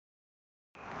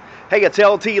Hey, it's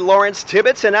LT Lawrence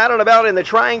Tibbetts, and out and about in the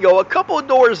Triangle, a couple of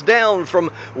doors down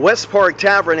from West Park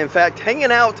Tavern. In fact,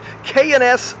 hanging out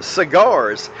K&S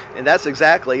Cigars, and that's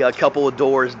exactly a couple of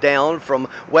doors down from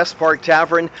West Park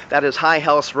Tavern. That is High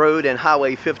House Road and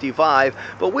Highway 55.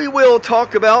 But we will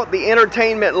talk about the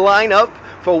entertainment lineup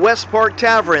for West Park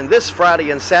Tavern this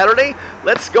Friday and Saturday.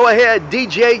 Let's go ahead,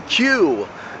 DJ Q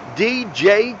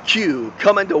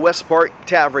coming to West Park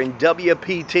Tavern,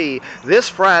 WPT, this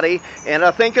Friday. And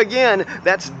I think, again,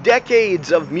 that's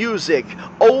decades of music,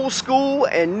 old school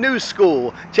and new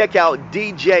school. Check out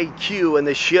DJ Q and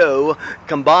the show,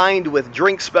 combined with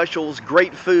drink specials,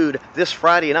 great food this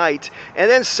Friday night.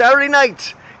 And then Saturday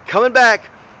night, coming back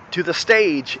to the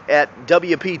stage at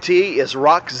WPT is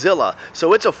Rockzilla.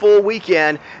 So it's a full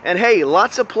weekend, and hey,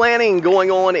 lots of planning going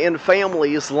on in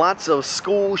families, lots of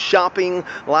school shopping,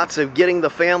 lots of getting the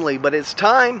family, but it's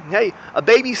time, hey, a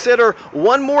babysitter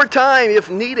one more time if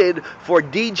needed for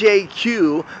DJ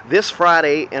Q this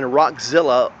Friday and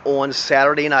Rockzilla on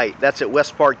Saturday night. That's at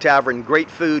West Park Tavern.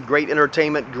 Great food, great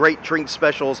entertainment, great drink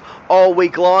specials all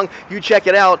week long. You check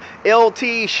it out.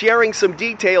 LT sharing some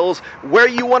details, where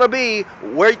you want to be,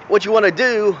 what you want to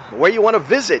do, where you want to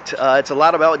visit. It's a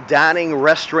lot about dining,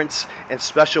 restaurants, and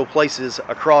special places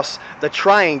across the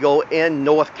Triangle in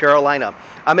North Carolina.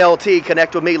 I'm LT.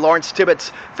 Connect with me, Lawrence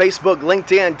Tibbetts, Facebook,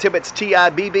 LinkedIn, Tibbetts,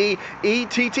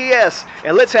 TIBBETTS,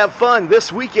 and let's have fun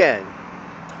this weekend.